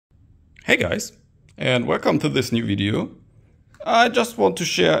Hey guys, and welcome to this new video. I just want to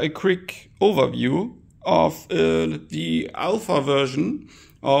share a quick overview of the alpha version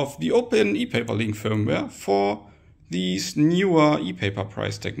of the OpenEPaperLink firmware for these newer E-Paper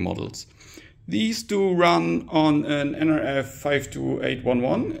price tag models. These do run on an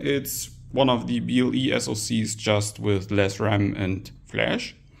nRF52811. It's one of the BLE SoCs just with less RAM and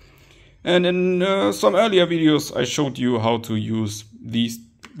flash. And in some earlier videos I showed you how to use these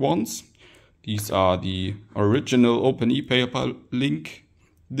ones. These are the original OpenEPaperLink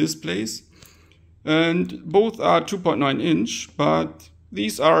displays. And both are 2.9 inch, but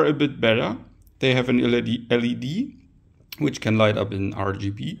these are a bit better. They have an LED which can light up in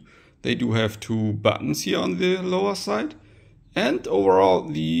RGB. They do have two buttons here on the lower side. And overall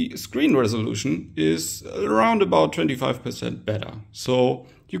the screen resolution is around about 25% better. So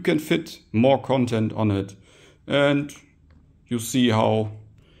you can fit more content on it. And you see how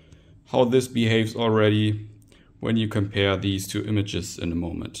this behaves already when you compare these two images in a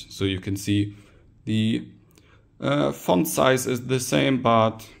moment. So you can see the font size is the same,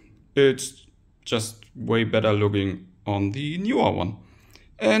 but it's just way better looking on the newer one.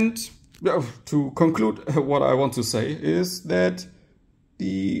 And to conclude, what I want to say is that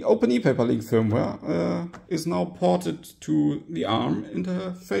the OpenEPaperLink firmware is now ported to the ARM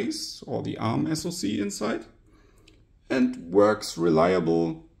interface or the ARM SoC inside and works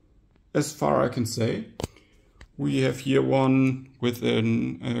reliable as far I can say. We have here one with a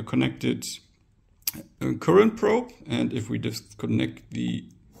connected current probe, and if we disconnect the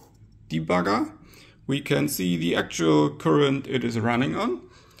debugger, we can see the actual current it is running on.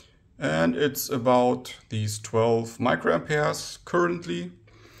 And it's about these 12 microamperes currently.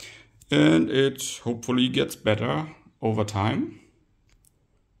 And it hopefully gets better over time,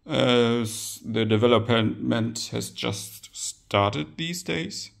 as the development has just started these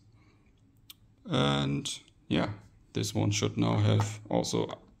days. And yeah, this one should now have also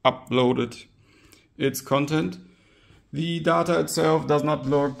uploaded its content. The data itself does not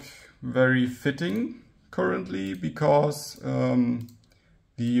look very fitting currently because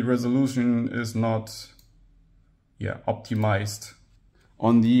the resolution is not optimized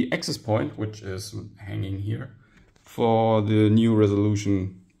on the access point, which is hanging here, for the new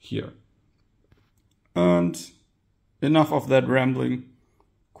resolution here. And enough of that rambling.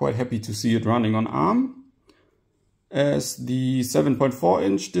 Quite happy to see it running on ARM, as the 7.4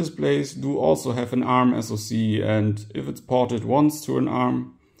 inch displays do also have an ARM SoC, and if it's ported once to an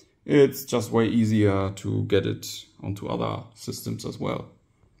ARM, it's just way easier to get it onto other systems as well.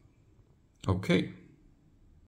 Okay.